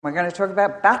We're going to talk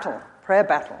about battle, prayer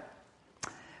battle.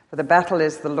 For the battle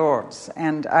is the Lord's,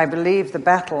 and I believe the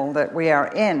battle that we are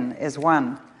in is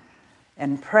one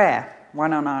in prayer,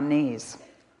 one on our knees.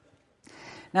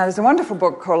 Now, there's a wonderful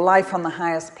book called Life on the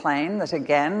Highest Plane that,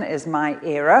 again, is my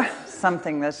era,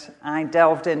 something that I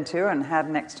delved into and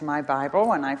had next to my Bible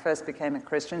when I first became a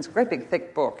Christian. It's a great big,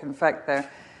 thick book. In fact, there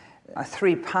are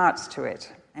 3 parts to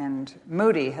it, and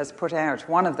Moody has put out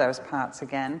one of those parts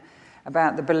again,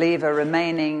 about the believer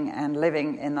remaining and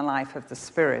living in the life of the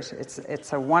Spirit.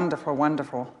 It's a wonderful,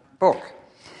 wonderful book.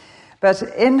 But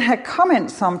in her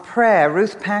comments on prayer,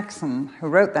 Ruth Paxson, who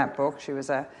wrote that book, she was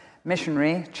a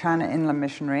missionary, China Inland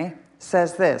missionary,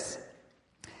 says this: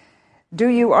 "Do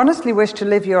you honestly wish to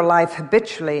live your life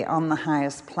habitually on the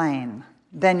highest plane?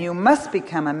 Then you must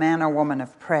become a man or woman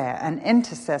of prayer, an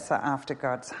intercessor after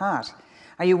God's heart.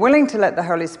 Are you willing to let the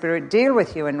Holy Spirit deal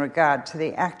with you in regard to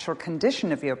the actual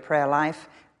condition of your prayer life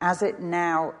as it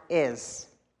now is?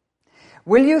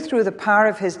 Will you, through the power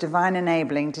of his divine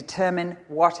enabling, determine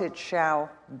what it shall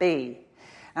be?"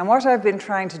 And what I've been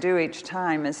trying to do each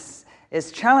time is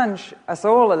challenge us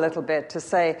all a little bit to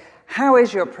say, how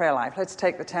is your prayer life? Let's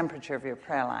take the temperature of your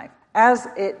prayer life, as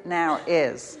it now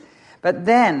is. But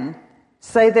then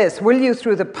say this: will you,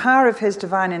 through the power of his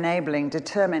divine enabling,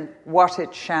 determine what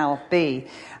it shall be?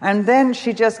 And then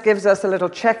she just gives us a little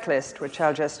checklist, which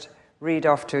I'll just read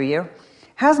off to you.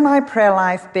 Has my prayer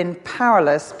life been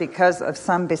powerless because of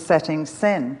some besetting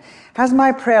sin? Has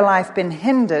my prayer life been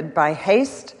hindered by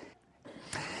haste,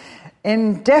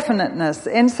 indefiniteness,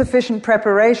 insufficient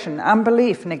preparation,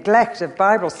 unbelief, neglect of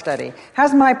Bible study?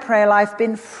 Has my prayer life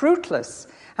been fruitless?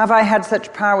 Have I had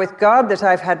such power with God that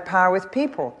I've had power with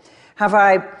people? Have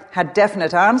I had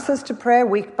definite answers to prayer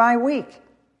week by week?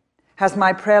 Has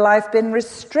my prayer life been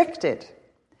restricted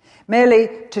merely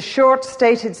to short,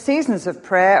 stated seasons of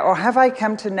prayer, or have I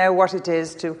come to know what it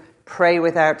is to pray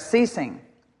without ceasing,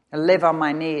 to live on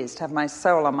my knees, to have my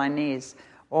soul on my knees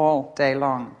all day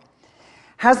long?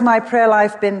 Has my prayer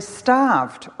life been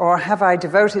starved, or have I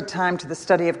devoted time to the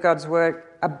study of God's word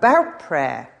about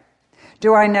prayer?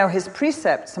 Do I know his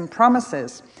precepts and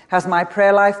promises? Has my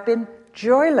prayer life been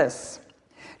joyless?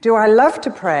 Do I love to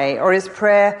pray, or is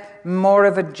prayer more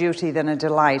of a duty than a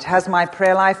delight? Has my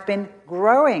prayer life been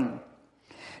growing?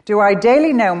 Do I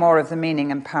daily know more of the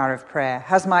meaning and power of prayer?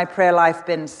 Has my prayer life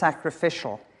been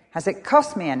sacrificial? Has it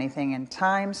cost me anything in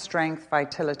time, strength,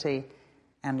 vitality,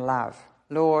 and love?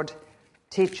 Lord,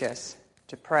 teach us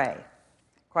to pray.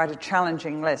 Quite a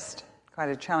challenging list, quite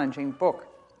a challenging book.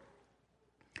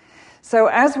 So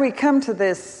as we come to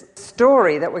this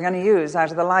story that we're going to use out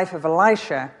of the life of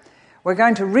Elisha, we're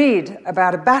going to read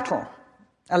about a battle,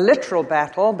 a literal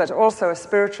battle, but also a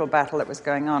spiritual battle that was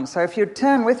going on. So if you'd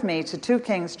turn with me to 2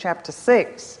 Kings chapter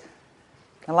 6,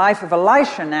 the life of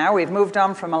Elisha now. We've moved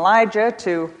on from Elijah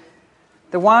to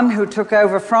the one who took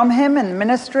over from him in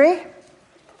ministry.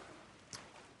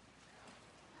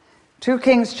 2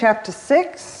 Kings chapter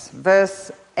 6,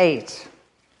 verse 8.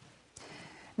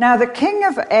 Now the king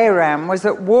of Aram was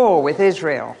at war with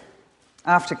Israel.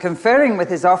 After conferring with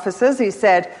his officers, he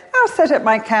said, "I'll set up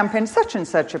my camp in such and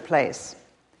such a place."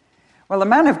 Well, the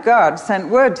man of God sent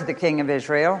word to the king of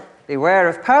Israel, "Beware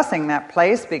of passing that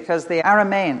place, because the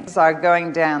Arameans are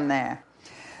going down there."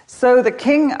 So the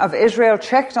king of Israel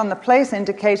checked on the place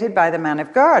indicated by the man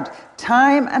of God.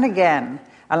 Time and again,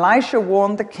 Elisha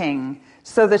warned the king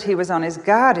so that he was on his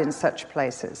guard in such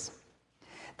places.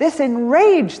 This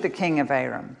enraged the king of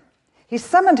Aram. He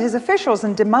summoned his officials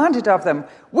and demanded of them,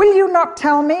 "Will you not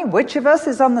tell me which of us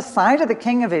is on the side of the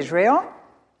king of Israel?"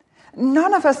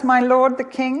 "None of us, my lord the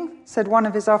king," said one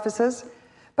of his officers.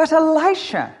 "But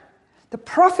Elisha, the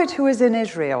prophet who is in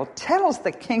Israel, tells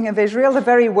the king of Israel the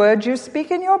very words you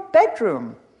speak in your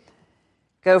bedroom."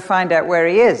 "Go find out where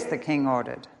he is," the king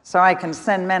ordered, "so I can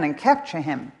send men and capture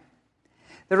him."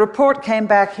 The report came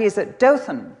back, "He is at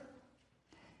Dothan."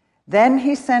 Then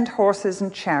he sent horses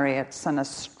and chariots and a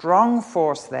strong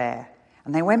force there,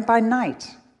 and they went by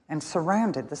night and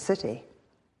surrounded the city.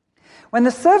 When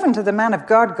the servant of the man of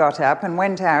God got up and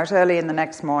went out early in the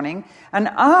next morning, an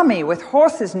army with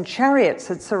horses and chariots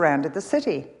had surrounded the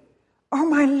city. "Oh,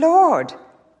 my lord,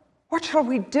 what shall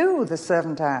we do?" the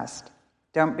servant asked.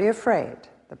 "Don't be afraid,"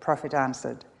 the prophet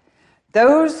answered.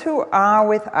 "Those who are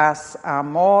with us are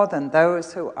more than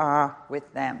those who are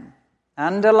with them."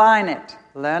 Underline it.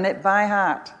 Learn it by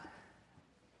heart.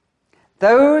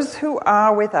 Those who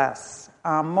are with us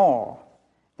are more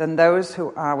than those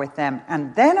who are with them.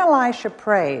 And then Elisha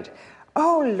prayed,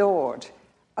 "Oh Lord,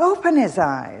 open his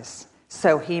eyes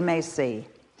so he may see."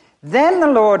 Then the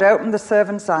Lord opened the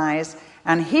servant's eyes,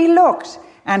 and he looked,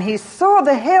 and he saw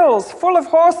the hills full of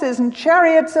horses and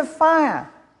chariots of fire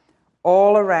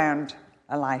all around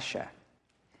Elisha.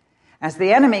 As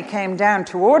the enemy came down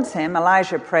towards him,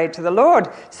 Elijah prayed to the Lord,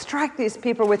 "Strike these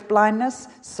people with blindness."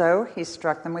 So he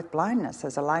struck them with blindness,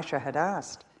 as Elisha had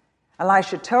asked.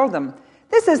 Elisha told them,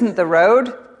 "This isn't the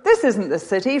road, this isn't the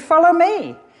city, follow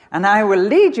me, and I will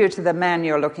lead you to the man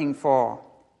you're looking for."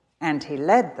 And he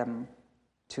led them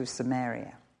to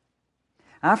Samaria.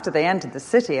 After they entered the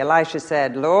city, Elisha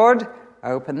said, "Lord,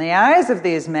 open the eyes of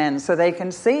these men so they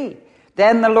can see."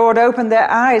 Then the Lord opened their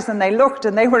eyes, and they looked,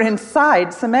 and they were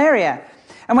inside Samaria.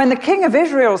 And when the king of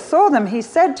Israel saw them, he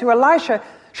said to Elisha,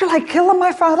 "Shall I kill them,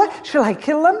 my father? Shall I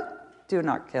kill them?" "Do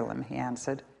not kill them," he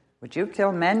answered. "Would you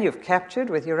kill men you've captured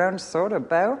with your own sword or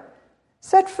bow?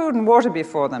 Set food and water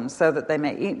before them so that they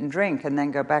may eat and drink and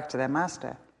then go back to their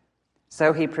master."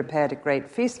 So he prepared a great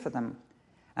feast for them.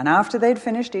 And after they'd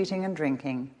finished eating and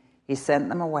drinking, he sent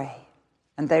them away,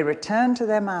 and they returned to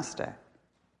their master.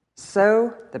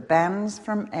 So the bands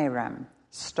from Aram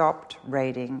stopped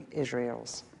raiding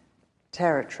Israel's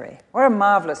territory. What a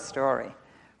marvelous story.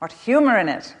 What humor in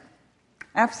it.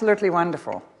 Absolutely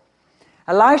wonderful.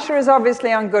 Elisha is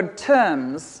obviously on good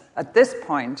terms at this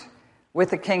point with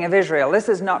the king of Israel. This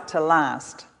is not to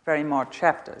last very more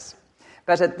chapters.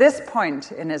 But at this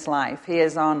point in his life, he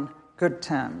is on good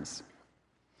terms.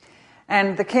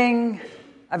 And the king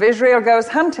of Israel goes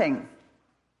hunting.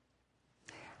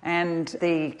 And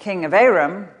the king of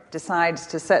Aram decides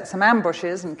to set some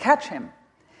ambushes and catch him.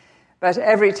 But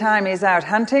every time he's out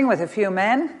hunting with a few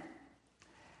men,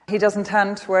 he doesn't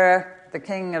hunt where the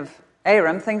king of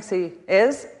Aram thinks he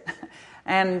is,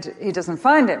 and he doesn't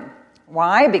find him.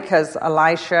 Why? Because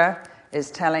Elisha is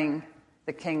telling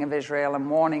the king of Israel and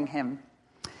warning him.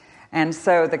 And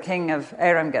so the king of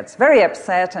Aram gets very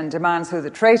upset and demands who the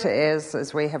traitor is,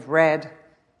 as we have read,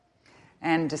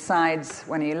 and decides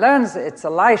when he learns it's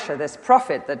Elisha, this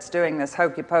prophet, that's doing this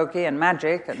hokey-pokey and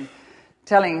magic and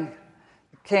telling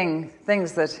the king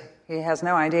things that he has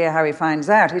no idea how he finds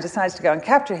out, he decides to go and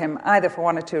capture him, either for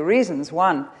one or two reasons.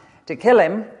 One, to kill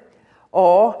him,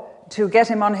 or to get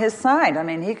him on his side. I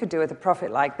mean, he could do with a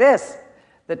prophet like this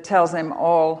that tells him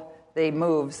all the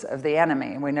moves of the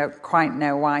enemy. We don't quite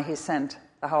know why he sent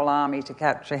the whole army to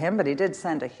capture him, but he did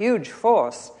send a huge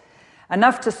force,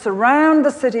 enough to surround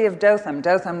the city of Dothan.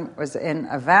 Dothan was in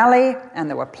a valley, and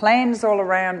there were plains all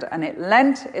around, and it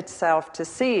lent itself to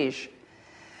siege.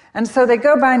 And so they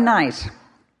go by night.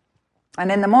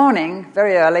 And in the morning,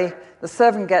 very early, the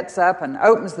servant gets up and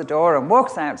opens the door and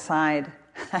walks outside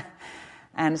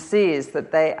and sees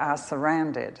that they are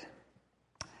surrounded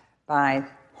by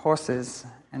horses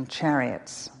and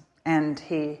chariots. And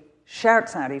he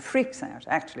shouts out, he freaks out.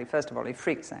 Actually, first of all, he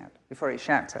freaks out before he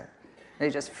shouts out. He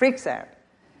just freaks out.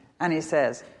 And he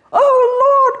says,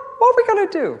 "Oh, Lord, what are we going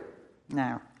to do?"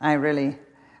 Now, I really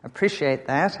appreciate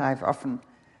that. I've often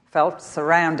felt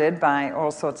surrounded by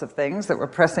all sorts of things that were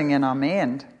pressing in on me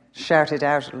and shouted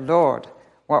out, "Lord,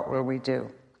 what will we do?"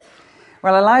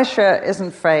 Well, Elisha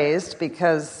isn't fazed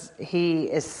because he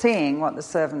is seeing what the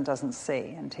servant doesn't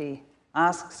see, and he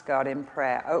asks God in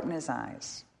prayer, open his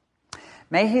eyes.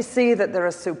 May he see that there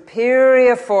are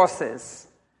superior forces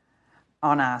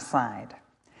on our side.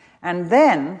 And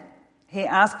then he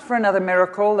asked for another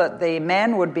miracle, that the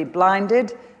men would be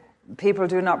blinded. People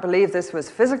do not believe this was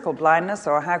physical blindness,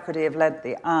 or how could he have led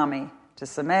the army to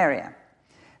Samaria?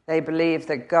 They believe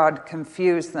that God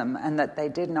confused them and that they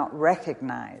did not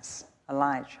recognize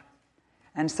Elijah.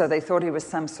 And so they thought he was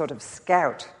some sort of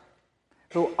scout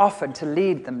who offered to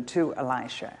lead them to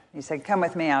Elisha. He said, "Come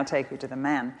with me, I'll take you to the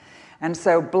man." And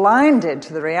so, blinded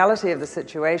to the reality of the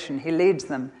situation, he leads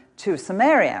them to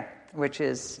Samaria, which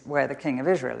is where the king of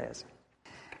Israel is.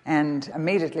 And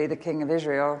immediately the king of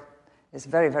Israel is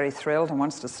very, very thrilled and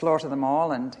wants to slaughter them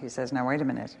all. And he says, "Now, wait a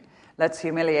minute. Let's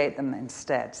humiliate them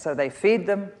instead." So they feed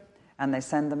them and they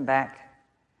send them back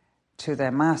to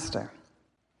their master.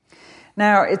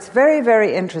 Now, it's very,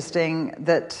 very interesting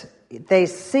that they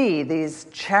see these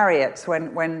chariots.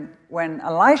 When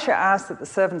Elisha asks that the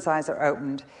servant's eyes are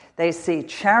opened, they see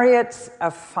chariots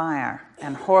of fire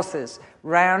and horses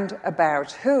round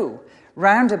about who?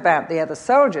 Round about the other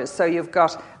soldiers. So you've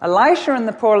got Elisha and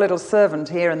the poor little servant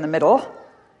here in the middle,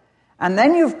 and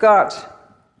then you've got,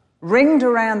 ringed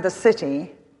around the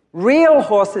city, real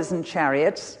horses and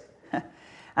chariots,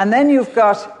 and then you've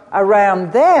got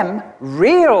around them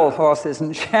real horses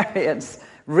and chariots,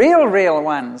 real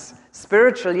ones.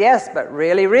 Spiritual, yes, but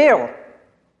really real.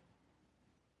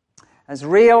 As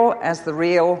real as the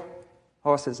real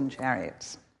horses and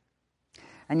chariots.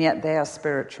 And yet they are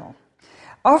spiritual.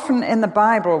 Often in the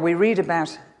Bible we read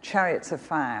about Chariots of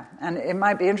fire. And it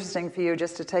might be interesting for you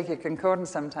just to take your concordance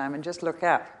sometime and just look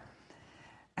up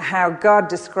how God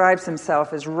describes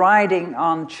himself as riding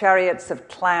on chariots of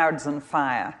clouds and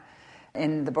fire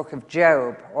in the book of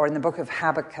Job or in the book of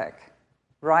Habakkuk,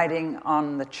 riding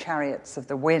on the chariots of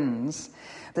the winds.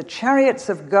 The chariots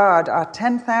of God are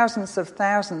 10,000s of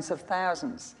thousands of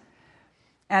thousands.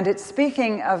 And it's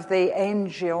speaking of the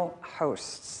angel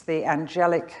hosts, the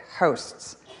angelic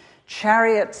hosts.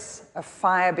 Chariots of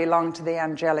fire belong to the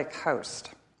angelic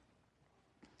host.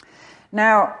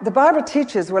 Now, the Bible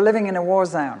teaches we're living in a war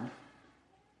zone.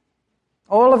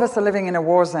 All of us are living in a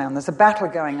war zone. There's a battle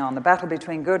going on, the battle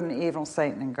between good and evil,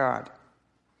 Satan and God.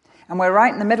 And we're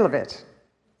right in the middle of it.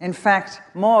 In fact,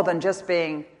 more than just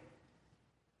being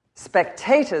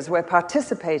spectators, we're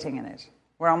participating in it.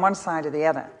 We're on one side or the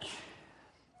other.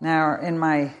 Now, in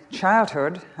my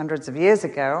childhood, hundreds of years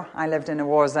ago, I lived in a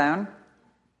war zone.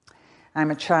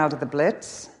 I'm a child of the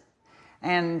Blitz.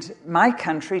 And my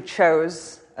country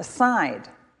chose a side.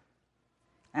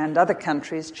 And other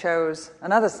countries chose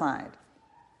another side.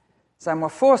 Some were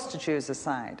forced to choose a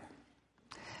side.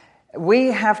 We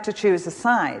have to choose a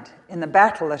side in the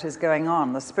battle that is going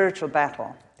on, the spiritual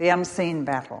battle, the unseen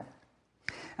battle.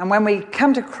 And when we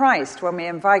come to Christ, when we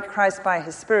invite Christ by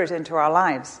his Spirit into our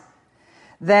lives,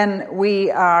 then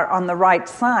we are on the right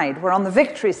side. We're on the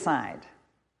victory side.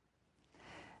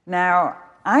 Now,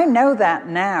 I know that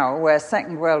now where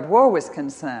Second World War was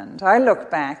concerned. I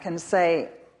look back and say,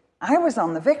 I was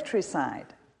on the victory side.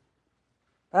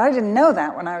 But I didn't know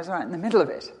that when I was right in the middle of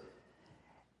it.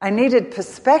 I needed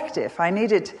perspective. I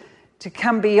needed to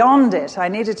come beyond it. I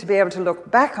needed to be able to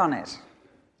look back on it.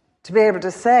 To be able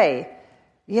to say,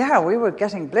 yeah, we were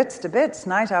getting blitzed to bits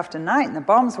night after night, and the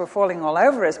bombs were falling all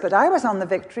over us, but I was on the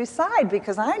victory side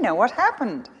because I know what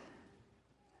happened.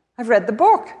 I've read the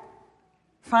book.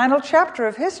 Final chapter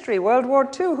of history, World War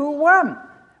II. Who won?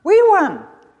 We won.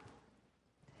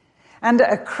 And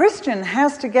a Christian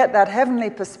has to get that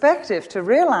heavenly perspective to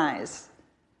realize,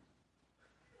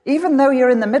 even though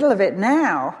you're in the middle of it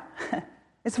now,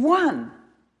 it's won.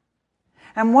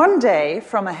 And one day,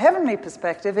 from a heavenly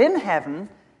perspective, in heaven,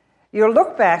 you'll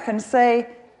look back and say,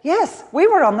 yes, we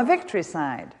were on the victory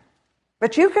side.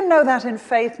 But you can know that in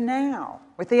faith now,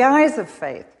 with the eyes of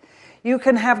faith. You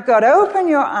can have God open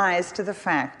your eyes to the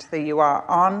fact that you are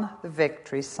on the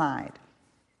victory side.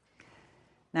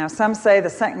 Now, some say the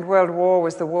Second World War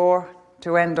was the war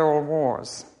to end all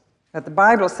wars. But the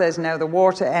Bible says, no, the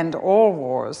war to end all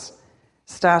wars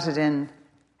started in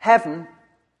heaven,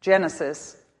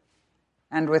 Genesis,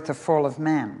 and with the fall of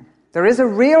man. There is a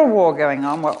real war going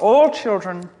on where all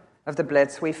children of the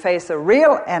Blitz, we face a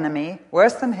real enemy,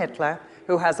 worse than Hitler,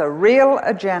 who has a real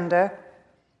agenda,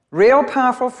 real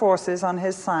powerful forces on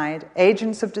his side,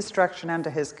 agents of destruction under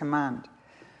his command.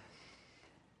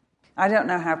 I don't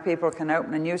know how people can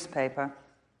open a newspaper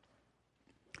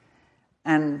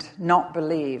and not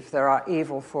believe there are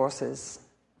evil forces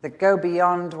that go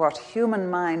beyond what human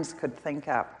minds could think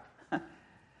up.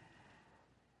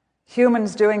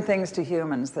 Humans doing things to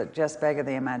humans that just beggar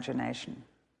the imagination.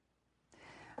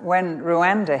 When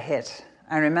Rwanda hit,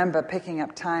 I remember picking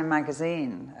up Time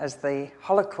magazine as the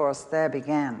Holocaust there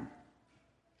began.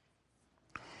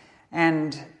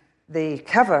 And the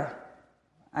cover,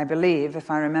 I believe,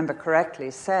 if I remember correctly,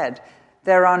 said,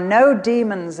 there are no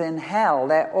demons in hell,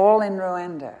 they're all in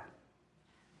Rwanda.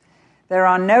 There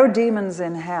are no demons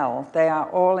in hell, they are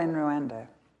all in Rwanda.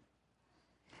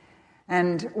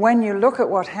 And when you look at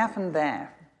what happened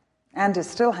there, and is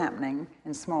still happening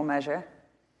in small measure,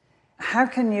 how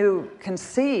can you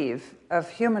conceive of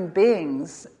human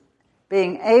beings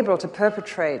being able to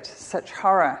perpetrate such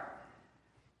horror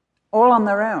all on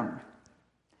their own?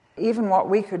 Even what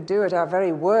we could do at our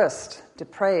very worst,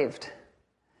 depraved,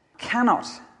 cannot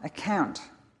account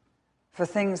for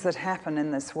things that happen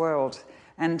in this world.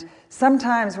 And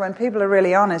sometimes when people are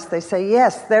really honest, they say,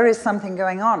 yes, there is something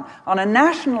going on a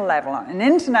national level, on an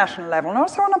international level, and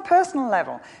also on a personal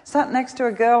level. Sat next to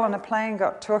a girl on a plane,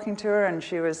 got talking to her, and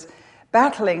she was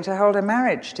battling to hold a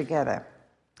marriage together.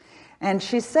 And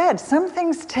she said,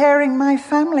 something's tearing my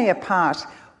family apart.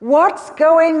 What's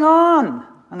going on?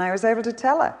 And I was able to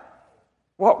tell her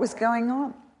what was going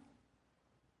on.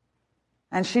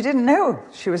 And she didn't know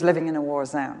she was living in a war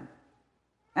zone.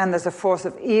 And there's a force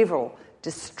of evil,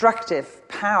 destructive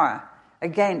power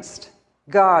against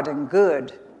God and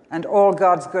good and all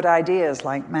God's good ideas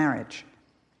like marriage.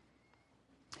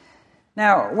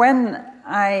 Now, when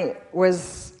I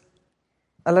was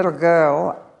a little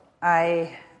girl,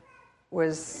 I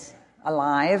was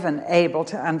alive and able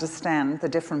to understand the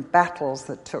different battles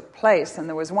that took place. And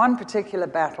there was one particular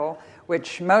battle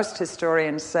which most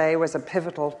historians say was a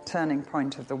pivotal turning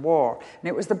point of the war. And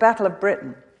it was the Battle of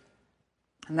Britain.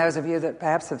 And those of you that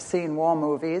perhaps have seen war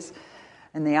movies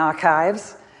in the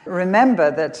archives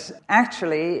remember that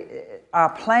actually our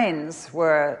planes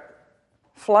were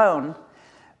flown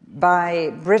by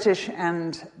British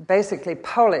and basically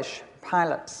Polish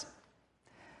pilots,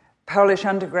 Polish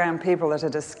underground people that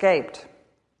had escaped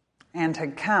and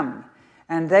had come,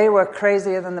 and they were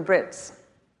crazier than the Brits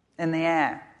in the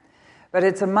air. But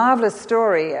it's a marvelous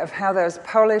story of how those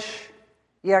Polish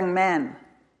young men,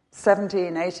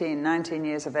 17, 18, 19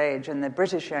 years of age, and the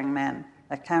British young men,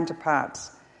 their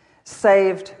counterparts,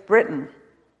 saved Britain.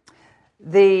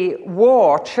 The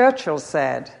war, Churchill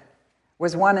said,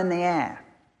 was won in the air.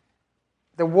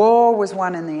 The war was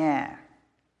won in the air.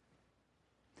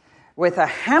 With a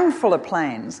handful of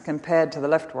planes compared to the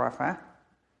Luftwaffe,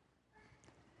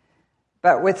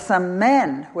 but with some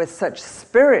men with such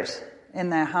spirit in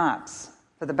their hearts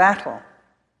for the battle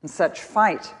and such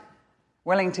fight,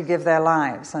 willing to give their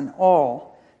lives and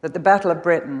all, that the Battle of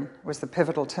Britain was the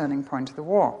pivotal turning point of the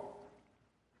war.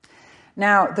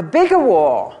 Now, the bigger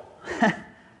war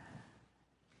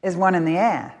is won in the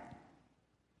air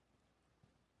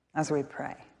as we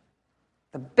pray.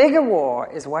 The bigger war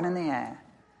is won in the air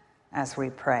as we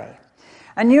pray.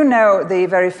 And you know the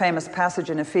very famous passage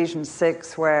in Ephesians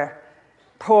 6 where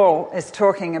Paul is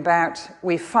talking about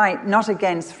we fight not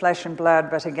against flesh and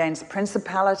blood, but against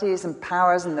principalities and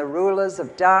powers and the rulers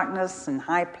of darkness and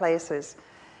high places.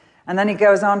 And then he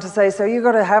goes on to say, so you've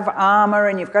got to have armor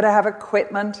and you've got to have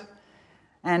equipment.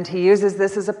 And he uses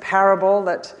this as a parable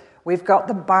that we've got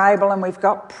the Bible and we've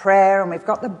got prayer and we've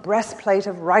got the breastplate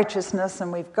of righteousness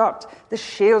and we've got the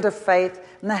shield of faith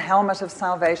and the helmet of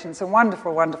salvation. It's a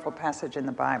wonderful, wonderful passage in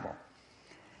the Bible.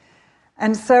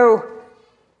 And so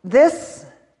this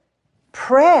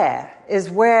prayer is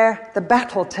where the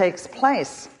battle takes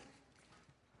place.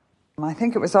 I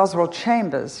think it was Oswald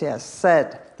Chambers,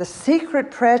 said, the secret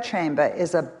prayer chamber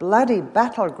is a bloody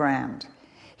battleground.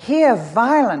 Here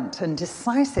violent and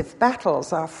decisive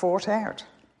battles are fought out.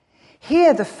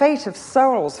 Here the fate of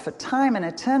souls for time and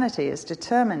eternity is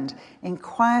determined in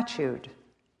quietude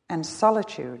and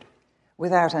solitude,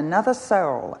 without another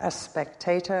soul as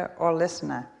spectator or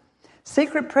listener.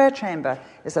 Secret prayer chamber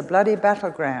is a bloody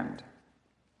battleground.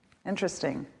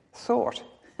 Interesting thought,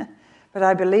 but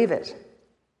I believe it.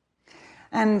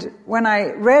 And when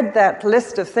I read that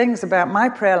list of things about my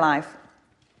prayer life,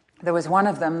 there was one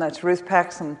of them that Ruth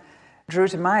Paxson drew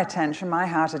to my attention, my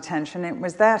heart attention. It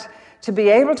was that to be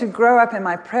able to grow up in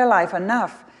my prayer life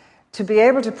enough to be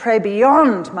able to pray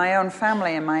beyond my own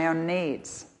family and my own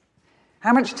needs.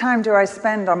 How much time do I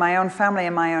spend on my own family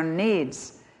and my own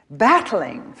needs,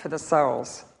 battling for the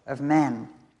souls of men?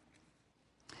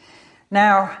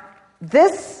 Now,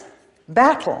 this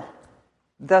battle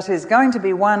that is going to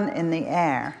be won in the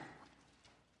air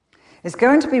is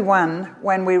going to be won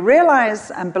when we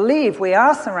realize and believe we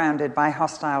are surrounded by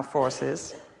hostile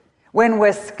forces, when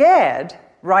we're scared,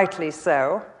 rightly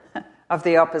so, of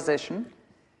the opposition,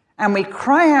 and we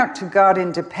cry out to God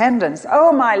in dependence,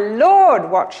 "Oh my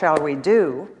Lord, what shall we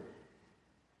do?"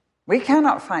 We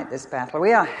cannot fight this battle.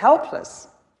 We are helpless.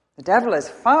 The devil is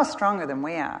far stronger than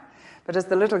we are. But as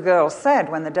the little girl said,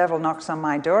 when the devil knocks on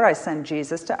my door, I send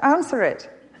Jesus to answer it.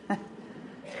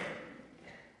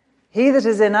 He that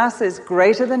is in us is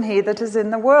greater than he that is in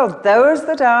the world. Those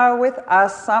that are with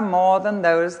us are more than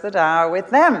those that are with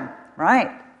them. Right?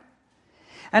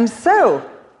 And so,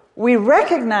 we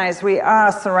recognize we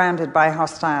are surrounded by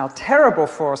hostile, terrible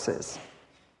forces.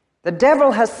 The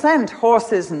devil has sent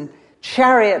horses and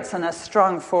chariots and a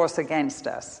strong force against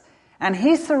us. And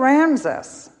he surrounds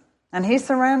us. And he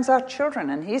surrounds our children.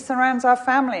 And he surrounds our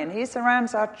family. And he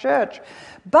surrounds our church.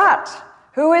 But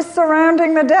who is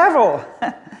surrounding the devil?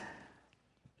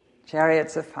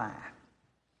 Chariots of fire.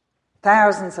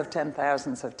 Thousands of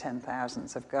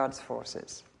 10,000s of God's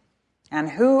forces. And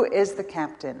who is the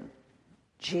captain?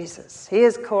 Jesus. He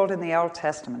is called in the Old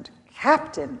Testament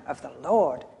Captain of the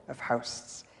Lord of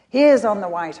Hosts. He is on the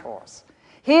white horse.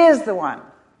 He is the one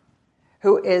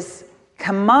who is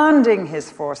commanding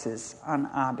his forces on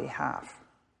our behalf.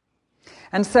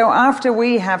 And so after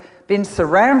we have been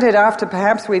surrounded, after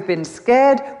perhaps we've been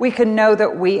scared, we can know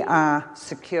that we are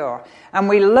secure. And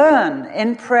we learn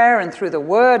in prayer and through the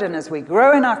Word and as we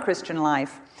grow in our Christian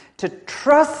life to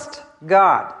trust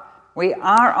God. We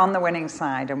are on the winning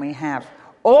side and we have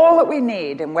all that we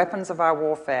need in weapons of our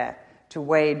warfare to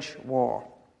wage war,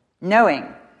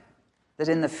 knowing that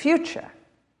in the future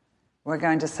we're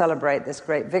going to celebrate this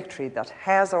great victory that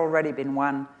has already been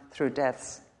won through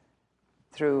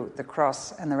the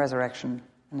cross and the resurrection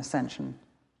and ascension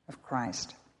of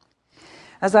Christ.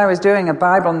 As I was doing a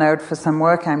Bible note for some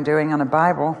work I'm doing on a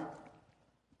Bible,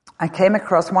 I came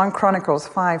across 1 Chronicles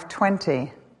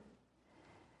 5:20.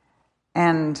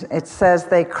 And it says,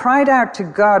 they cried out to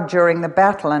God during the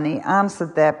battle, and he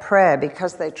answered their prayer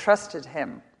because they trusted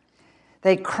him.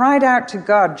 They cried out to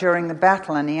God during the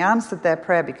battle, and he answered their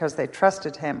prayer because they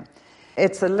trusted him.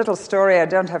 It's a little story. I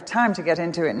don't have time to get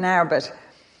into it now, but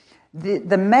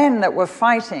the men that were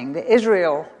fighting, the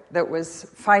Israel that was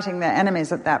fighting their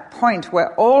enemies at that point,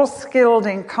 were all skilled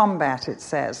in combat, it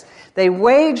says. They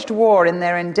waged war in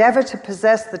their endeavor to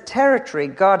possess the territory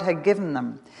God had given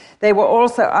them. They were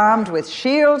also armed with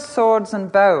shields, swords, and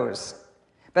bows.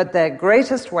 But their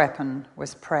greatest weapon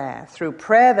was prayer. Through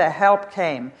prayer, their help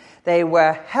came. They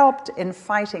were helped in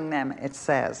fighting them, it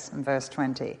says in verse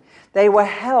 20. They were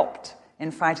helped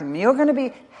in fighting them. You're going to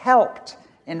be helped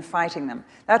in fighting them.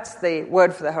 That's the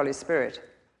word for the Holy Spirit,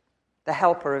 the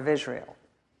helper of Israel.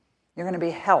 You're going to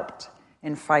be helped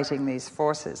in fighting these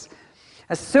forces.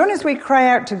 As soon as we cry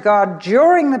out to God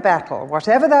during the battle,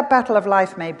 whatever that battle of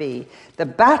life may be, the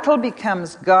battle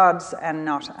becomes God's and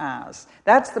not ours.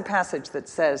 That's the passage that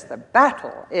says the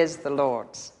battle is the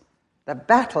Lord's. The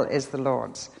battle is the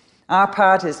Lord's. Our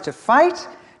part is to fight,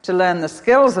 to learn the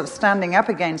skills of standing up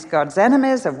against God's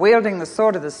enemies, of wielding the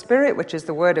sword of the Spirit, which is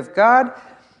the word of God.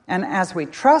 And as we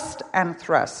trust and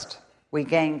thrust, we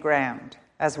gain ground.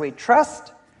 As we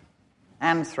trust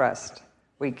and thrust,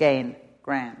 we gain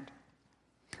ground.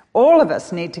 All of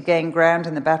us need to gain ground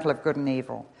in the battle of good and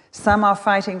evil. Some are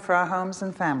fighting for our homes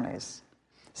and families.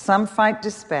 Some fight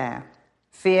despair,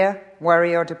 fear,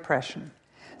 worry, or depression.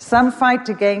 Some fight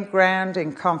to gain ground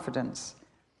in confidence.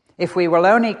 If we will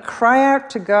only cry out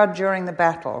to God during the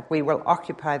battle, we will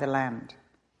occupy the land.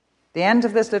 The end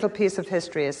of this little piece of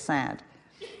history is sad.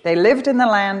 They lived in the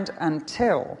land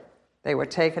until they were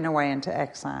taken away into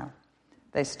exile.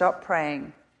 They stopped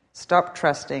praying, stopped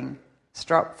trusting,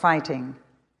 stopped fighting,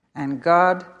 and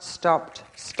God stopped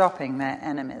stopping their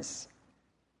enemies.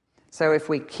 So if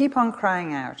we keep on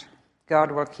crying out, God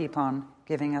will keep on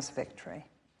giving us victory.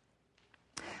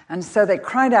 And so they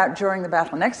cried out during the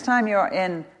battle. Next time you're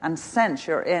in, and sense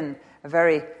you're in a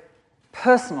very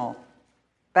personal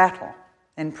battle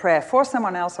in prayer for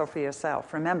someone else or for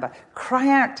yourself, remember, cry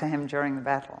out to him during the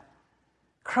battle.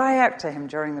 Cry out to him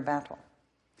during the battle.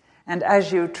 And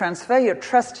as you transfer your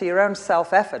trust to your own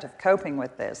self-effort of coping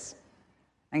with this,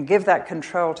 and give that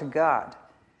control to God,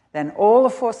 then all the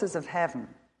forces of heaven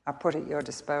are put at your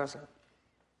disposal.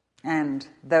 And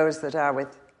those that are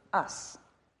with us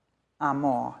are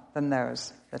more than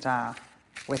those that are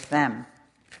with them.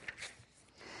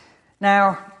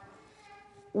 Now,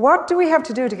 what do we have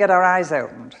to do to get our eyes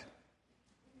opened?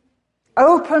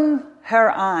 Open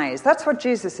her eyes. That's what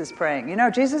Jesus is praying. You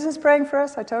know, Jesus is praying for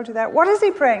us. I told you that. What is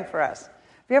he praying for us?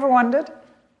 Have you ever wondered?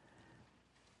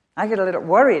 I get a little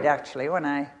worried, actually, when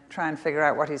I try and figure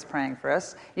out what he's praying for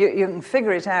us. You can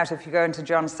figure it out if you go into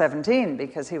John 17,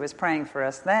 because he was praying for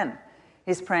us then.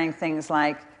 He's praying things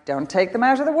like, don't take them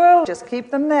out of the world, just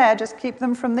keep them there, just keep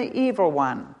them from the evil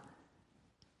one.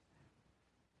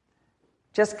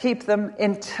 Just keep them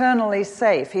internally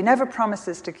safe. He never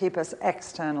promises to keep us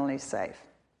externally safe.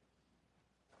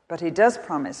 But he does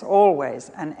promise always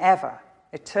and ever,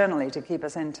 eternally, to keep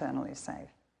us internally safe.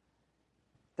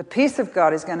 The peace of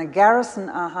God is going to garrison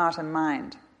our heart and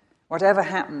mind, whatever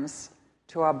happens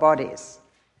to our bodies.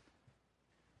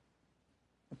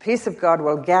 The peace of God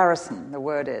will garrison, the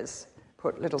word is,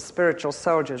 put little spiritual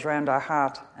soldiers around our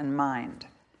heart and mind,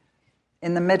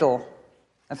 in the middle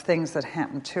of things that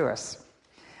happen to us.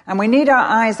 And we need our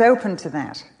eyes open to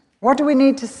that. What do we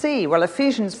need to see? Well,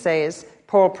 Ephesians says,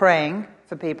 Paul praying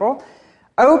for people,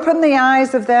 open the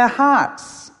eyes of their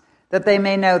hearts, that they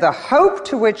may know the hope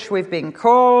to which we've been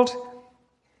called,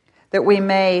 that we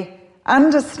may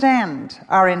understand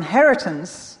our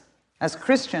inheritance as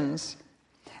Christians,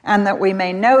 and that we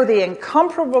may know the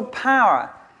incomparable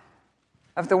power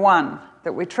of the one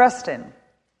that we trust in.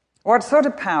 What sort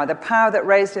of power? The power that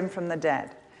raised him from the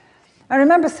dead. I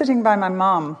remember sitting by my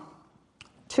mom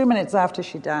 2 minutes after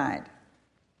she died,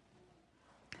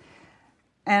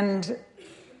 and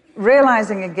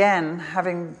realizing again,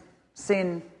 having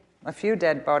seen a few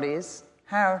dead bodies,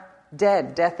 how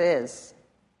dead death is,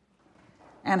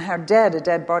 and how dead a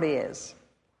dead body is.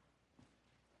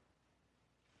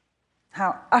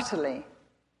 How utterly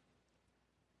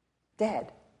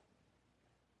dead.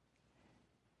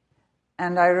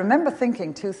 And I remember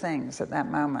thinking two things at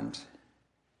that moment.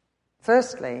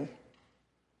 Firstly,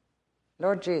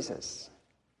 Lord Jesus,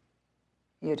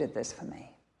 you did this for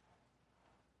me.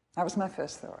 That was my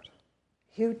first thought.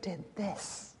 You did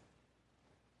this.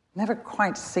 Never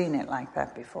quite seen it like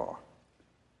that before.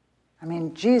 I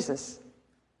mean, Jesus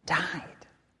died.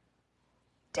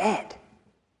 Dead.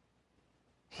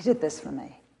 He did this for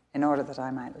me in order that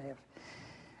I might live.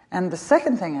 And the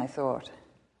second thing I thought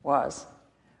was,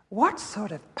 what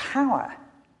sort of power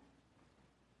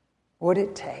would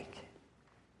it take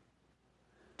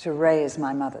to raise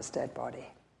my mother's dead body?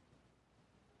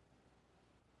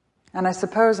 And I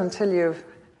suppose until you've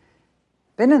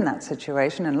been in that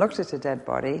situation and looked at a dead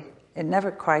body, it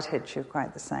never quite hits you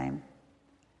quite the same.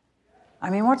 I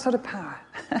mean, what sort of power?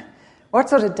 What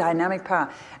sort of dynamic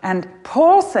power? And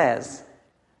Paul says,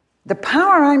 the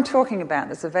power I'm talking about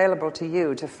that's available to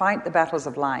you to fight the battles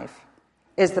of life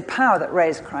is the power that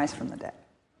raised Christ from the dead.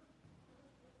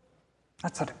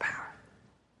 That sort of power.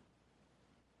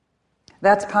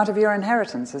 That's part of your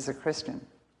inheritance as a Christian.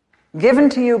 Given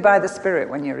to you by the Spirit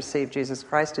when you receive Jesus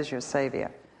Christ as your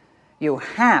Savior. You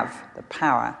have the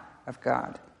power of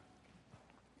God.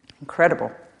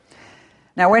 Incredible.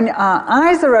 Now, when our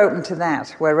eyes are open to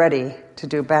that, we're ready to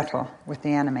do battle with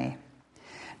the enemy.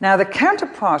 Now, the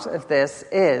counterpart of this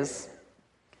is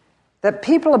that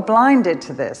people are blinded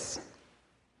to this.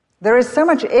 There is so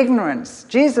much ignorance.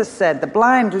 Jesus said, the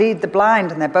blind lead the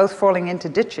blind, and they're both falling into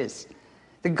ditches.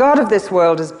 The God of this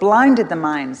world has blinded the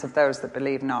minds of those that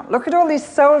believe not. Look at all these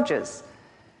soldiers.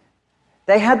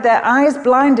 They had their eyes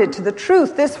blinded to the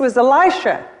truth. This was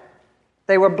Elisha.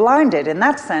 They were blinded. In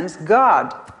that sense,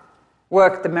 God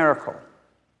worked the miracle.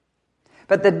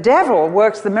 But the devil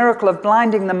works the miracle of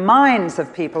blinding the minds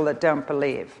of people that don't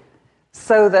believe,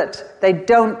 so that they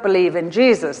don't believe in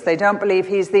Jesus. They don't believe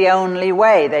he's the only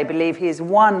way. They believe he's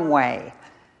one way.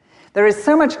 There is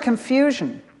so much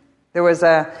confusion. There was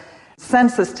a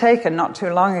census taken not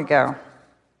too long ago,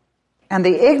 and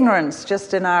the ignorance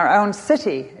just in our own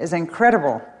city is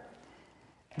incredible.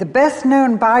 The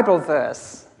best-known Bible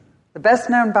verse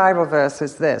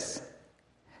is this: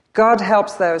 God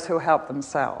helps those who help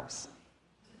themselves.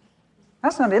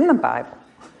 That's not in the Bible.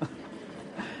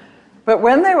 But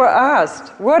when they were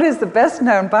asked, what is the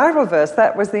best-known Bible verse,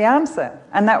 that was the answer.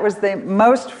 And that was the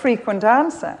most frequent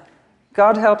answer.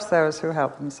 God helps those who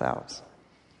help themselves.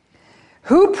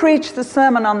 Who preached the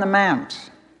Sermon on the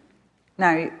Mount?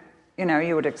 Now,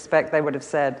 you would expect they would have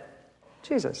said,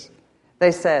 Jesus.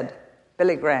 They said,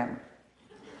 Billy Graham.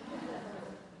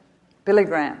 Billy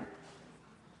Graham.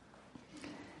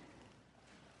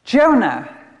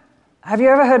 Jonah. Have you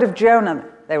ever heard of Jonah?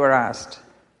 They were asked.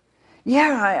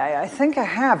 Yeah, I think I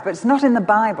have, but it's not in the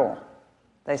Bible,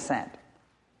 they said.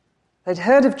 They'd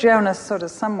heard of Jonah sort of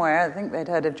somewhere. I think they'd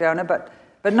heard of Jonah,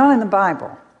 but not in the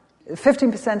Bible.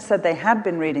 15% said they had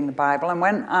been reading the Bible, and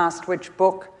when asked which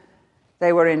book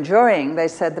they were enjoying, they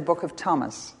said the book of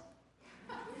Thomas.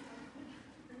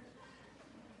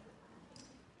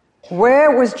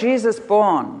 Where was Jesus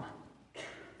born?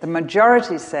 The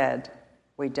majority said,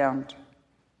 we don't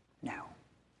know.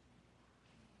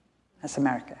 That's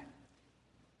America.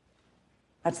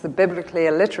 That's the biblically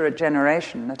illiterate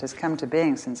generation that has come to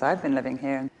being since I've been living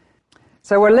here.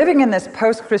 So we're living in this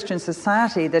post-Christian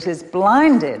society that is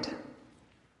blinded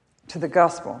to the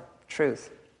gospel truth.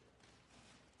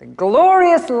 The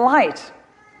glorious light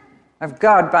of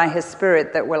God by his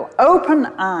Spirit that will open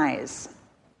eyes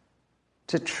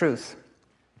to truth.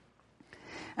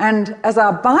 And as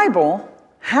our Bible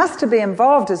has to be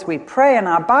involved as we pray, and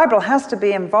our Bible has to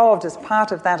be involved as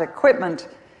part of that equipment,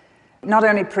 not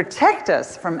only protect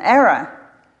us from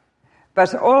error,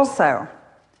 but also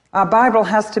our Bible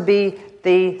has to be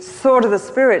the sword of the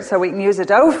Spirit so we can use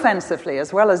it offensively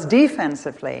as well as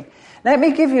defensively. Let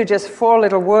me give you just 4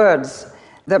 little words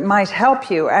that might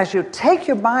help you as you take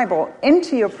your Bible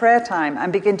into your prayer time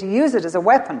and begin to use it as a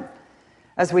weapon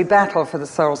as we battle for the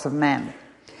souls of men.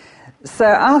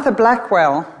 Sir Arthur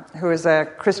Blackwell, who is a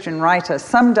Christian writer,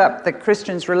 summed up the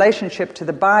Christian's relationship to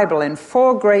the Bible in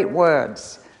 4 great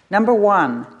words. Number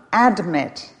 1,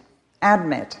 admit.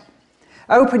 Admit.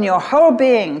 Open your whole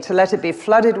being to let it be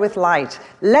flooded with light.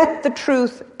 Let the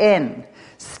truth in.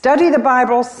 Study the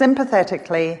Bible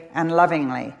sympathetically and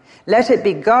lovingly. Let it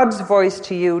be God's voice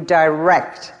to you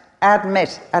direct.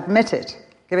 Admit it.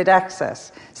 Give it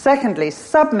access. Secondly,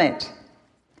 submit.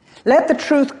 Let the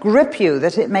truth grip you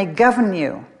that it may govern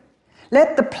you.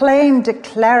 Let the plain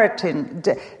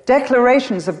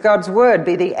declarations of God's word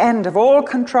be the end of all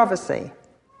controversy.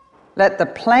 Let the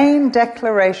plain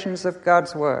declarations of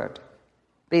God's word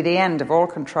be the end of all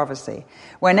controversy.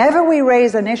 Whenever we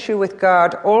raise an issue with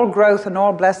God, all growth and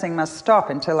all blessing must stop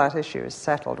until that issue is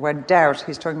settled. Where doubt,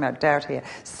 he's talking about doubt here.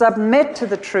 Submit to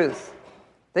the truth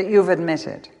that you've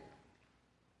admitted.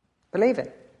 Believe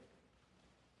it.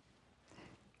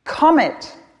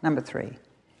 Commit, number 3.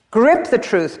 Grip the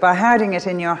truth by hiding it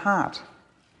in your heart.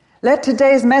 Let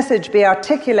today's message be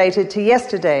articulated to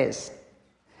yesterday's,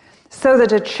 so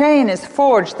that a chain is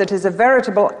forged that is a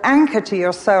veritable anchor to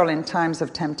your soul in times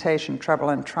of temptation, trouble,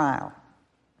 and trial.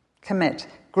 Commit.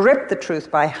 Grip the truth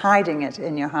by hiding it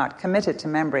in your heart. Commit it to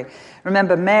memory.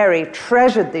 Remember, Mary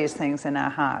treasured these things in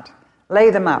her heart. Lay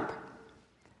them up.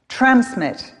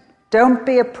 Transmit. Don't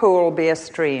be a pool, be a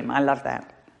stream. I love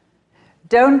that.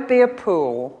 Don't be a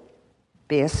pool,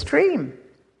 be a stream.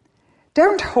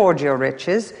 Don't hoard your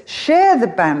riches. Share the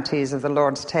bounties of the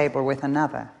Lord's table with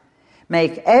another.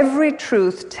 Make every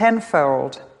truth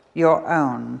tenfold your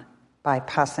own by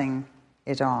passing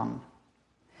it on.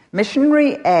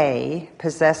 Missionary A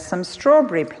possessed some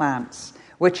strawberry plants,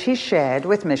 which he shared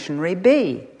with missionary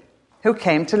B, who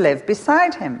came to live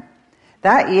beside him.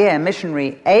 That year,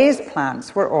 missionary A's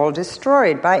plants were all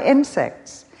destroyed by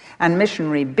insects, and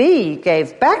missionary B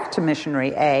gave back to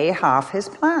missionary A half his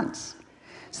plants.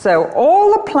 So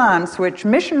all the plants which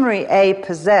missionary A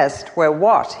possessed were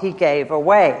what he gave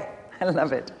away. I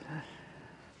love it.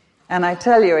 And I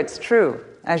tell you, it's true.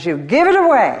 As you give it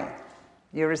away,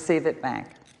 you receive it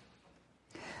back.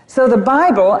 So the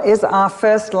Bible is our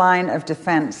first line of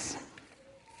defense,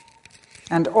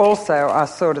 and also our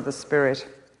sword of the Spirit.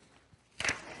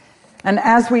 And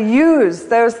as we use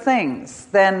those things,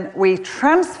 then we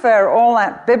transfer all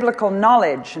that biblical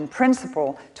knowledge and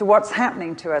principle to what's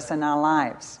happening to us in our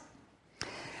lives.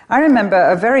 I remember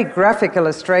a very graphic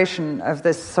illustration of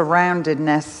this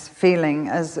surroundedness feeling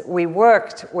as we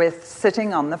worked with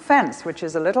Sitting on the Fence, which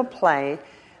is a little play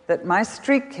that my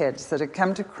street kids that had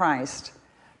come to Christ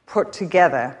put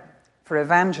together for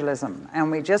evangelism.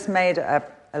 And we just made a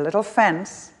little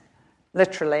fence,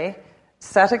 literally,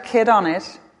 sat a kid on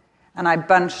it, and I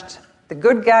bunched the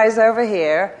good guys over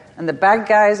here and the bad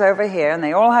guys over here, and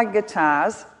they all had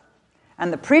guitars.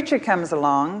 And the preacher comes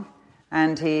along,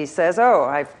 and he says, oh,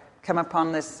 I've come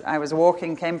upon this, I was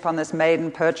walking, came upon this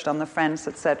maiden perched on the fence,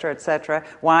 etc., etc.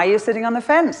 Why are you sitting on the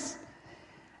fence?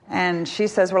 And she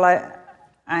says, well,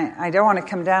 I don't want to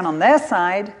come down on their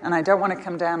side, and I don't want to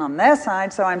come down on their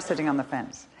side, so I'm sitting on the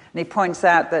fence. And he points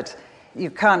out that you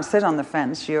can't sit on the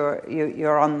fence.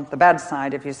 You're on the bad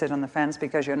side if you sit on the fence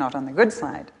because you're not on the good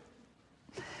side.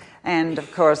 And,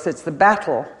 of course, it's the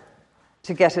battle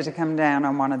to get her to come down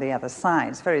on one of the other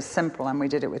sides. Very simple, and we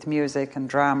did it with music and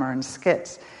drama and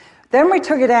skits. Then we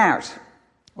took it out.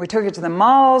 We took it to the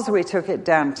malls, we took it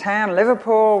downtown,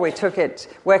 Liverpool, we took it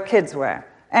where kids were,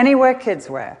 anywhere kids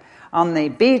were, on the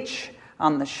beach,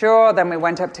 on the shore. Then we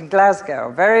went up to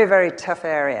Glasgow, very, very tough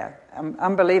area,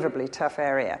 unbelievably tough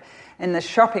area, in the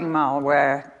shopping mall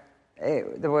where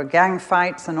there were gang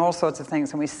fights and all sorts of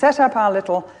things. And we set up our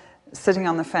little sitting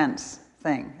on the fence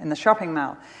thing in the shopping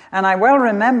mall. And I well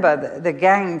remember the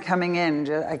gang coming in,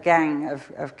 a gang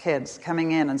of kids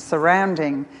coming in and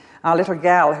surrounding our little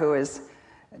gal who was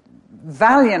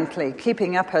valiantly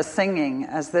keeping up her singing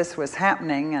as this was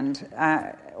happening, and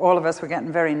all of us were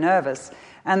getting very nervous.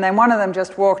 And then one of them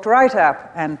just walked right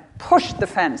up and pushed the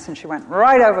fence, and she went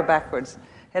right over backwards,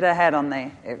 hit her head on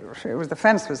the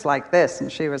fence was like this,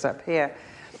 and she was up here.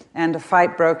 And a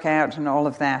fight broke out and all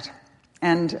of that.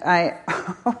 And I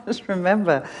always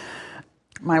remember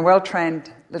my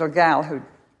well-trained little gal who'd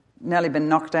nearly been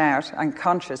knocked out,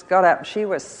 unconscious, got up. She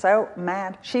was so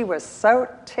mad. She was so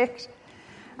ticked.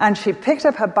 And she picked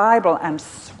up her Bible and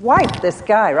swiped this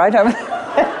guy right over the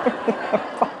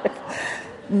head.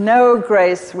 No,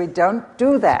 Grace, we don't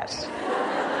do that.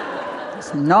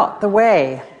 It's not the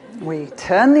way. We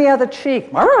turn the other cheek.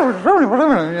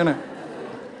 You know.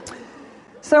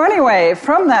 So anyway,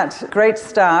 from that great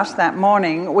start that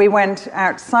morning, we went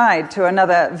outside to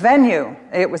another venue.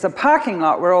 It was a parking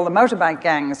lot where all the motorbike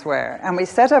gangs were. And we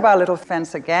set up our little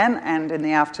fence again, and in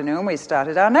the afternoon we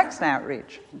started our next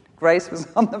outreach. Grace was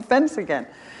on the fence again.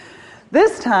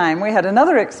 This time we had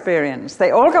another experience.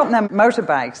 They all got on their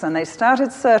motorbikes and they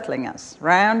started circling us,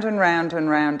 round and round and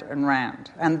round and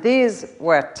round. And these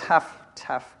were tough,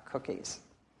 tough cookies.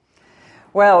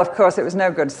 Well, of course, it was no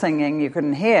good singing. You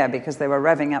couldn't hear because they were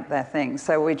revving up their things.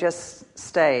 So we just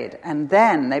stayed. And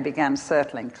then they began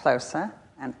circling closer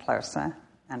and closer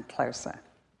and closer.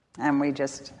 And we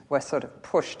just were sort of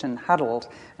pushed and huddled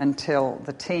until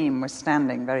the team was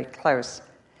standing very close.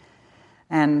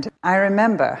 And I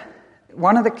remember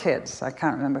one of the kids, I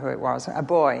can't remember who it was, a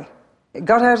boy,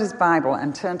 got out his Bible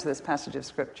and turned to this passage of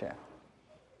Scripture.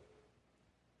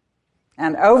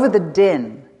 And over the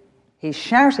din, he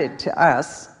shouted to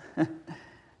us,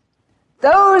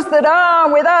 "Those that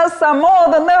are with us are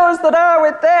more than those that are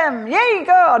with them. Yea,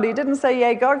 God." He didn't say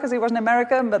yea, God, because he wasn't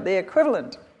American, but the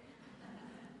equivalent.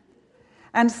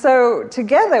 And so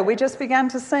together we just began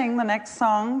to sing the next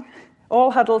song,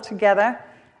 all huddled together,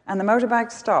 And the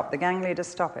motorbike stopped, the gang leaders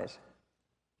stopped it,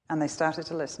 and they started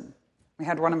to listen. We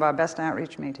had one of our best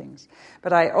outreach meetings.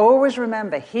 But I always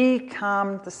remember he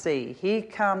calmed the sea, he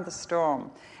calmed the storm,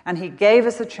 and he gave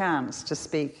us a chance to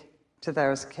speak to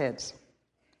those kids.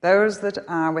 Those that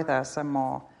are with us are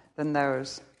more than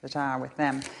those that are with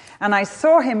them. And I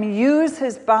saw him use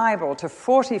his Bible to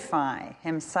fortify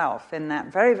himself in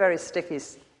that very, very sticky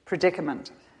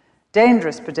predicament,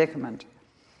 dangerous predicament.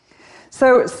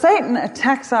 So Satan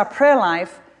attacks our prayer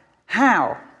life.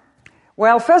 How?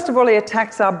 Well, first of all, he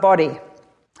attacks our body.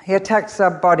 He attacks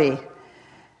our body.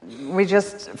 We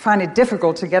just find it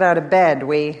difficult to get out of bed.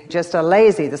 We just are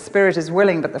lazy. The spirit is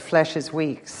willing, but the flesh is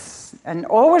weak. And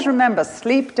always remember,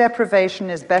 sleep deprivation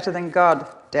is better than God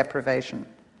deprivation.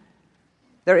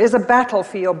 There is a battle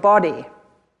for your body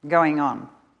going on.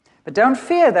 But don't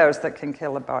fear those that can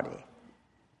kill the body.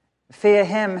 Fear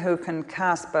him who can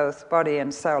cast both body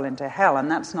and soul into hell, and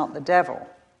that's not the devil.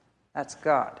 That's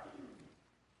God.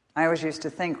 I always used to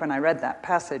think when I read that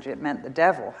passage it meant the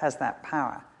devil has that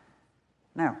power.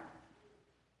 No.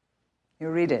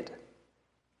 You read it.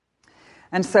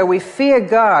 And so we fear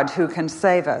God who can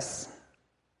save us,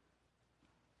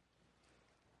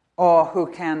 or who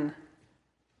can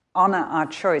honor our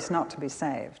choice not to be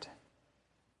saved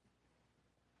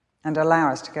and allow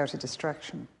us to go to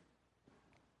destruction.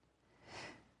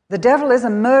 The devil is a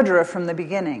murderer from the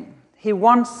beginning. He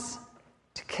wants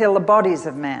to kill the bodies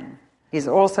of men. He's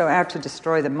also out to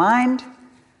destroy the mind.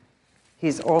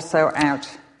 He's also out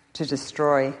to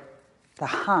destroy the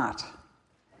heart.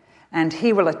 And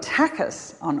he will attack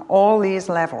us on all these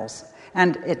levels.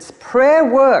 And it's prayer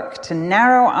work to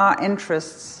narrow our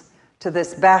interests to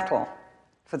this battle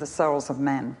for the souls of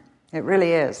men. It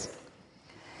really is.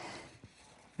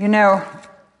 You know,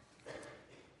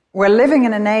 we're living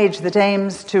in an age that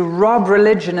aims to rob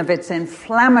religion of its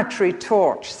inflammatory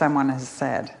torch, someone has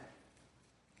said.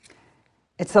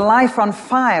 It's a life on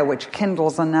fire which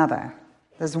kindles another.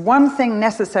 There's one thing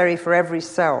necessary for every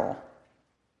soul,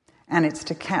 and it's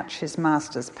to catch his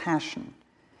master's passion.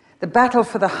 The battle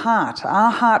for the heart,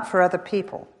 our heart for other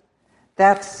people,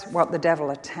 that's what the devil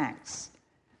attacks.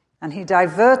 And he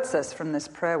diverts us from this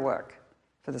prayer work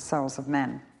for the souls of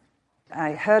men.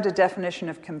 I heard a definition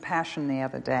of compassion the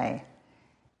other day.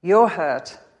 Your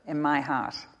hurt in my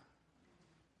heart.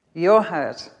 Your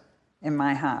hurt in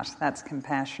my heart. That's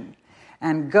compassion.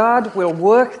 And God will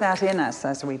work that in us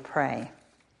as we pray.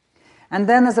 And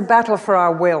then there's a battle for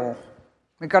our will.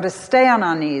 We've got to stay on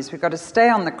our knees. We've got to stay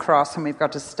on the cross, and we've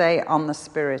got to stay on the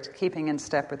Spirit, keeping in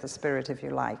step with the Spirit, if you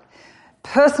like.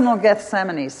 Personal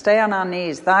Gethsemane, stay on our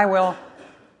knees. Thy will,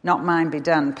 not mine, be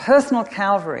done. Personal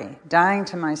Calvary, dying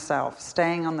to myself,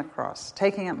 staying on the cross,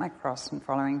 taking up my cross and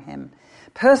following him.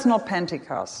 Personal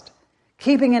Pentecost,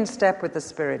 keeping in step with the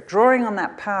Spirit, drawing on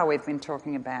that power we've been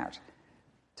talking about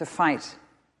to fight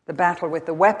the battle with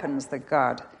the weapons that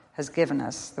God has given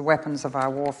us, the weapons of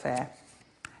our warfare.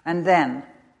 And then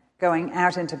going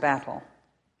out into battle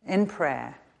in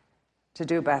prayer to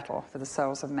do battle for the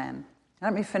souls of men.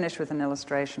 Let me finish with an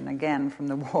illustration again from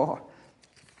the war.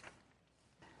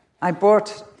 I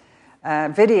bought a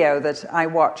video that I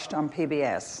watched on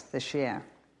PBS this year.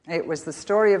 It was the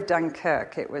story of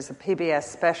Dunkirk. It was a PBS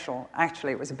special.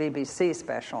 Actually, it was a BBC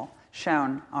special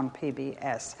shown on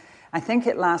PBS. I think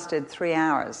it lasted 3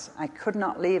 hours. I could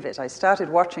not leave it. I started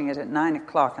watching it at 9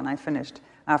 o'clock and I finished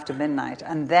after midnight.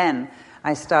 And then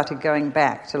I started going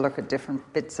back to look at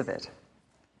different bits of it.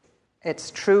 It's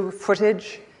true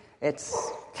footage.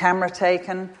 It's camera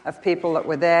taken of people that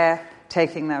were there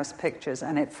taking those pictures.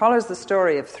 And it follows the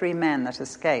story of 3 men that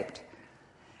escaped.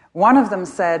 One of them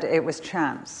said it was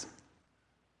chance.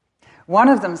 One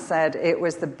of them said it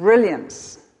was the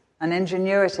brilliance and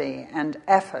ingenuity and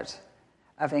effort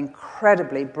of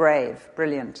incredibly brave,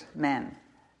 brilliant men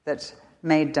that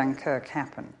made Dunkirk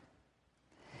happen.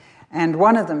 And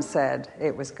one of them said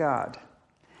it was God.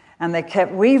 And they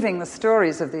kept weaving the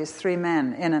stories of these 3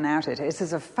 men in and out of it. It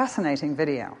is a fascinating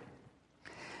video.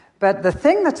 But the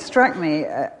thing that struck me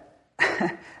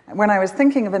when I was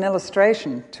thinking of an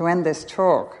illustration to end this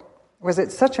talk was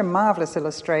it's such a marvelous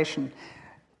illustration.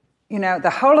 You know, the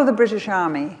whole of the British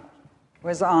Army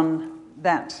was on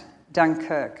that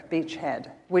Dunkirk beachhead.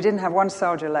 We didn't have one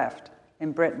soldier left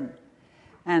in Britain.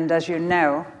 And as you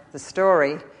know, the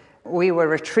story, we were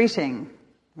retreating.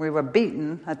 We were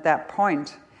beaten at that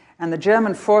point. And the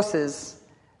German forces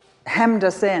hemmed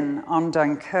us in on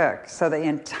Dunkirk. So the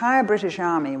entire British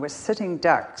Army was sitting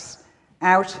ducks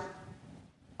out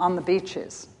on the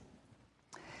beaches.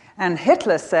 And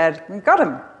Hitler said, "We've got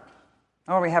them.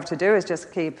 All we have to do is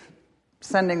just keep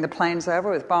sending the planes over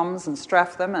with bombs and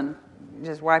strafe them, and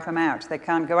just wipe them out. They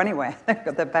can't go anywhere. They've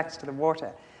got their backs to the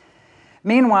water.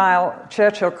 Meanwhile,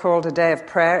 Churchill called a day of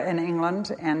prayer in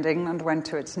England, and England went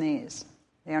to its knees.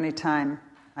 The only time,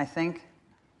 I think,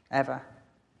 ever,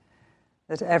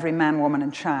 that every man, woman,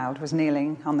 and child was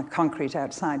kneeling on the concrete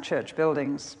outside church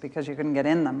buildings because you couldn't get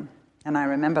in them. And I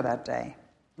remember that day.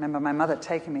 I remember my mother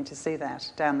taking me to see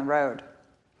that down the road.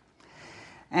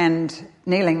 And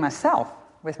kneeling myself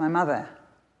with my mother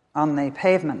on the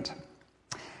pavement.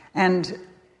 And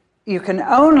you can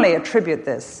only attribute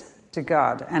this to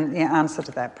God and the answer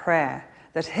to that prayer,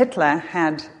 that Hitler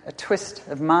had a twist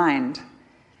of mind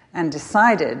and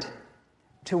decided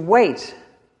to wait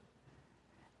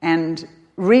and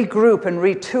regroup and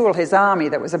retool his army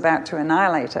that was about to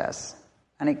annihilate us.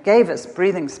 And it gave us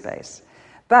breathing space.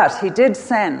 But he did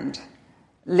send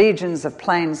legions of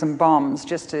planes and bombs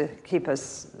just to keep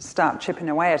us start chipping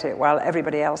away at it while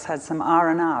everybody else had some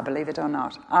R&R, believe it or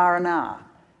not, R&R,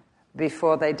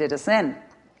 before they did us in,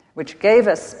 which gave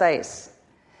us space.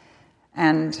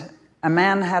 And a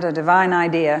man had a divine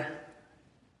idea,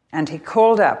 and he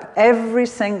called up every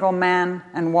single man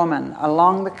and woman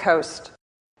along the coast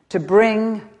to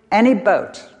bring any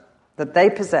boat that they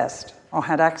possessed or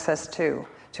had access to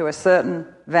a certain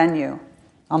venue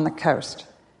on the coast,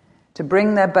 to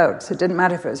bring their boats. It didn't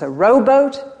matter if it was a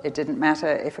rowboat, it didn't matter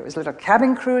if it was a little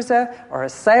cabin cruiser or a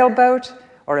sailboat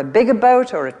or a bigger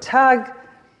boat or a tug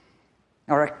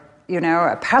or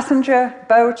a passenger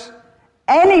boat,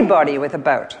 anybody with a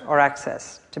boat or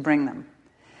access to bring them.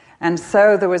 And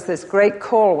so there was this great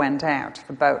call went out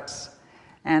for boats.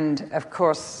 And of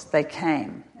course they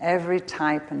came, every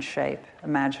type and shape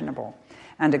imaginable.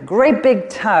 And a great big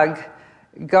tug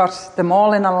got them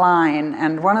all in a line,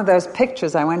 and one of those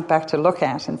pictures I went back to look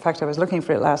at, in fact I was looking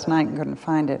for it last night and couldn't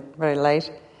find it, very late.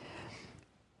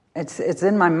 It's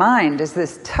in my mind, is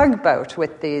this tugboat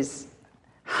with these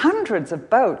hundreds of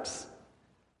boats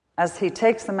as he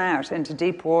takes them out into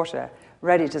deep water,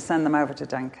 ready to send them over to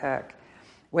Dunkirk,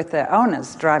 with their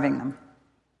owners driving them,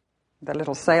 their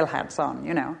little sail hats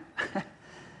on,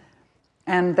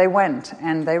 And they went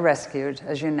and they rescued,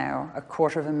 as you know,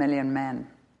 250,000 men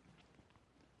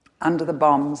under the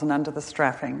bombs and under the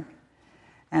strafing.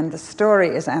 And the story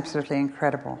is absolutely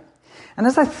incredible. And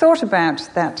as I thought about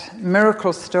that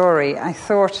miracle story, I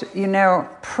thought,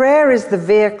 prayer is the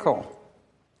vehicle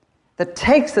that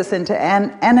takes us into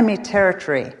enemy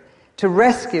territory to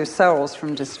rescue souls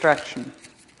from destruction.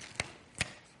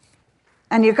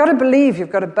 And you've got to believe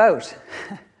you've got a boat.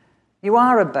 You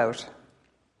are a boat.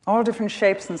 All different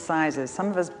shapes and sizes. Some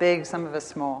of us big, some of us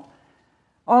small.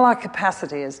 All our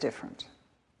capacity is different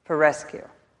for rescue.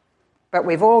 But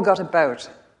we've all got a boat.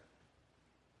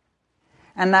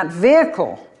 And that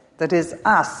vehicle that is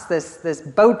us, this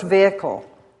boat vehicle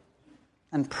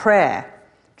and prayer,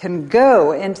 can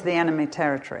go into the enemy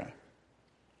territory.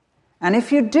 And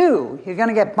if you do, you're going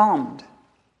to get bombed.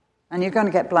 And you're going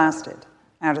to get blasted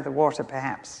out of the water,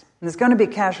 perhaps. And there's going to be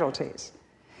casualties.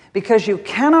 Because you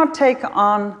cannot take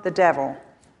on the devil,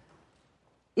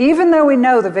 even though we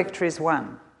know the victory's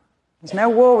won. There's no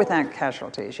war without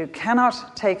casualties. You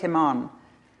cannot take him on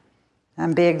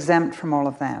and be exempt from all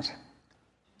of that.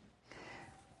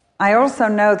 I also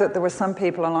know that there were some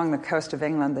people along the coast of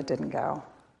England that didn't go,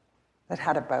 that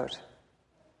had a boat.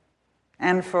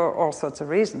 And for all sorts of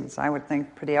reasons, I would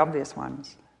think pretty obvious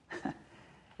ones.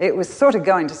 It was sort of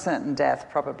going to certain death,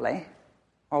 probably,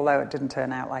 although it didn't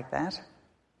turn out like that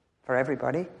for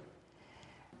everybody.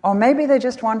 Or maybe they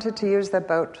just wanted to use their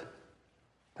boat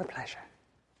for pleasure.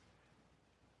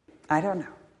 I don't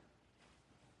know.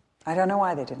 I don't know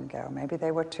why they didn't go. Maybe they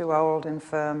were too old,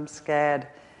 infirm, scared,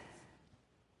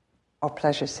 or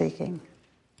pleasure-seeking.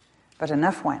 But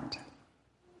enough went.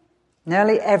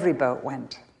 Nearly every boat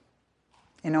went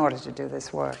in order to do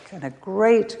this work. And a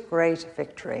great, great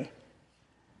victory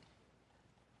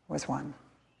was won.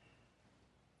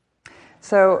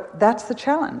 So that's the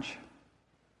challenge.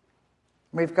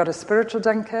 We've got a spiritual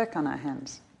Dunkirk on our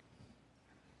hands.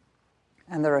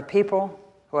 And there are people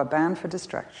who are bound for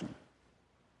destruction.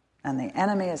 And the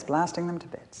enemy is blasting them to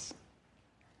bits.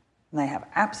 And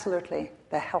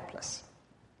they're helpless.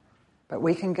 But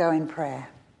we can go in prayer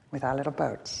with our little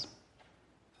boats.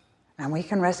 And we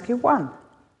can rescue one,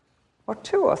 or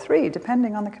two, or three,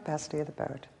 depending on the capacity of the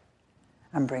boat,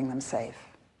 and bring them safe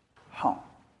home,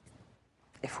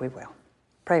 if we will.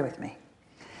 Pray with me.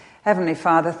 Heavenly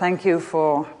Father, thank you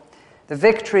for the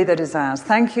victory that is ours.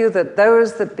 Thank you that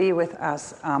those that be with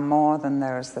us are more than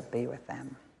those that be with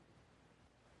them.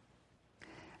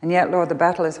 And yet, Lord, the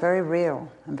battle is very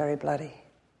real and very bloody.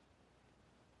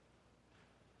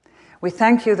 We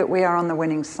thank you that we are on the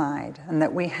winning side and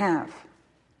that we have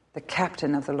the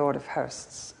captain of the Lord of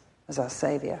hosts, as our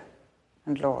Saviour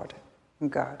and Lord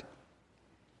and God.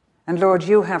 And Lord,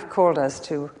 you have called us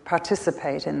to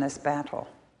participate in this battle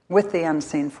with the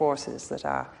unseen forces that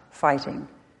are fighting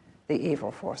the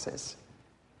evil forces.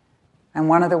 And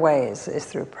one of the ways is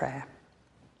through prayer.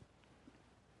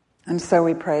 And so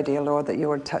we pray, dear Lord, that you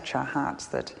would touch our hearts,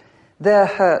 that their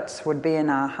hurts would be in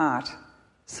our heart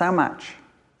so much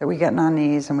that we get on our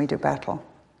knees and we do battle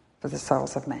for the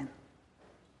souls of men.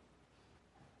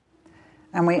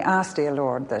 And we ask, dear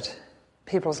Lord, that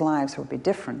people's lives would be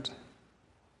different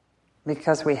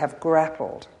because we have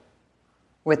grappled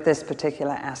with this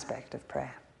particular aspect of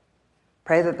prayer.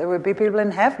 Pray that there would be people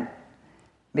in heaven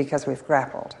because we've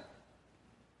grappled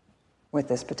with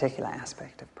this particular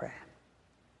aspect of prayer.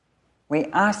 We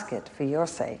ask it for your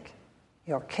sake,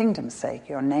 your kingdom's sake,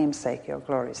 your name's sake, your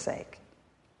glory's sake.